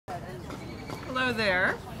Hello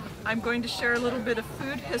there. I'm going to share a little bit of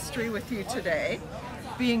food history with you today.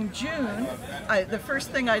 Being June, the first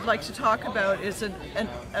thing I'd like to talk about is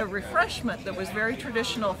a refreshment that was very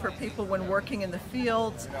traditional for people when working in the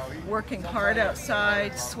fields, working hard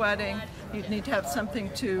outside, sweating. You'd need to have something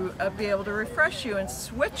to be able to refresh you, and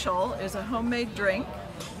switchel is a homemade drink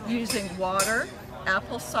using water,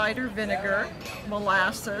 apple cider vinegar,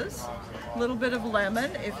 molasses, a little bit of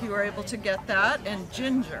lemon if you are able to get that, and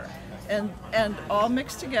ginger. And all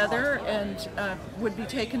mixed together, and would be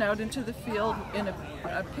taken out into the field in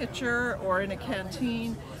a pitcher or in a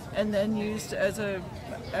canteen, and then used as a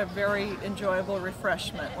very enjoyable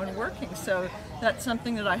refreshment when working. So that's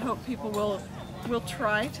something that I hope people will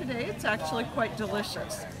try today. It's actually quite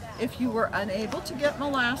delicious. If you were unable to get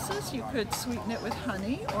molasses, you could sweeten it with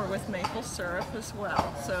honey or with maple syrup as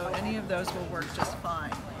well. So any of those will work just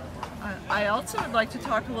fine. I also would like to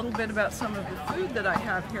talk a little bit about some of the food that I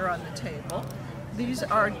have here on the table. These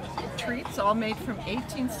are treats all made from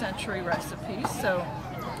 18th century recipes. So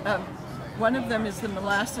one of them is the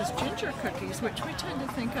molasses ginger cookies, which we tend to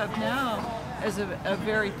think of now as a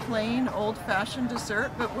very plain, old-fashioned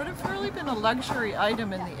dessert, but would have really been a luxury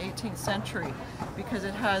item in the 18th century because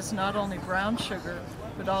it has not only brown sugar,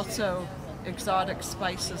 but also exotic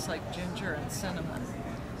spices like ginger and cinnamon.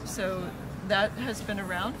 So that has been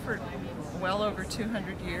around for well over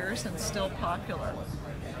 200 years and still popular.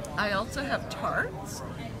 I also have tarts,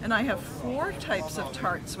 and I have 4 types of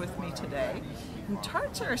tarts with me today. And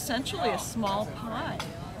tarts are essentially a small pie.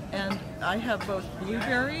 And I have both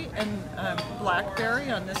blueberry and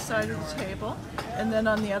blackberry on this side of the table, and then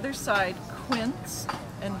on the other side, quince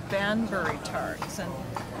and banbury tarts. And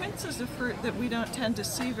quince is a fruit that we don't tend to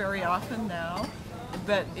see very often now,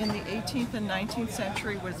 but in the 18th and 19th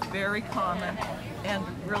century was very common and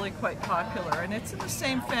really quite popular. And it's in the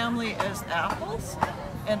same family as apples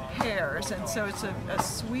and pears, and so it's a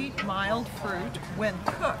sweet, mild fruit when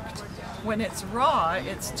cooked. When it's raw,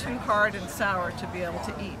 it's too hard and sour to be able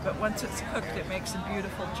to eat, but once it's cooked, it makes a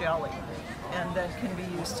beautiful jelly and then can be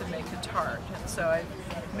used to make a tart. And so I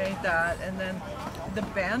made that. And then the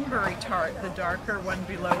banbury tart, the darker one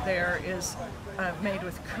below there, is made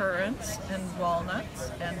with currants and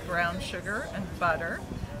walnuts and brown sugar and butter.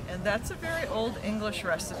 And that's a very old English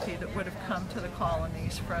recipe that would have come to the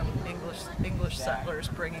colonies from English settlers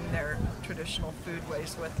bringing their traditional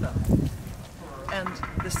foodways with them. And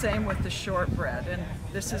the same with the shortbread. And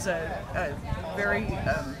this is a very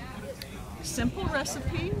simple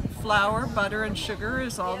recipe. Flour, butter, and sugar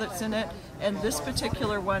is all that's in it. And this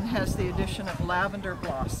particular one has the addition of lavender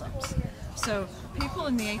blossoms. So people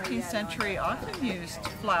in the 18th century often used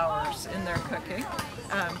flowers in their cooking.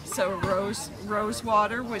 So rose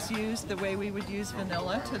water was used the way we would use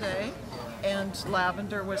vanilla today, and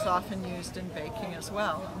lavender was often used in baking as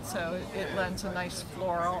well. And so it lends a nice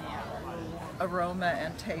floral aroma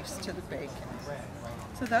and taste to the bacon.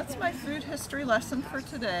 So that's my food history lesson for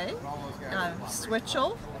today.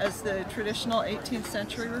 Switchel as the traditional 18th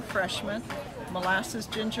century refreshment, molasses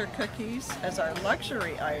ginger cookies as our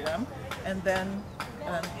luxury item, and then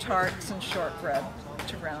tarts and shortbread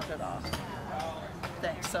to round it off.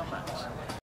 Thanks so much.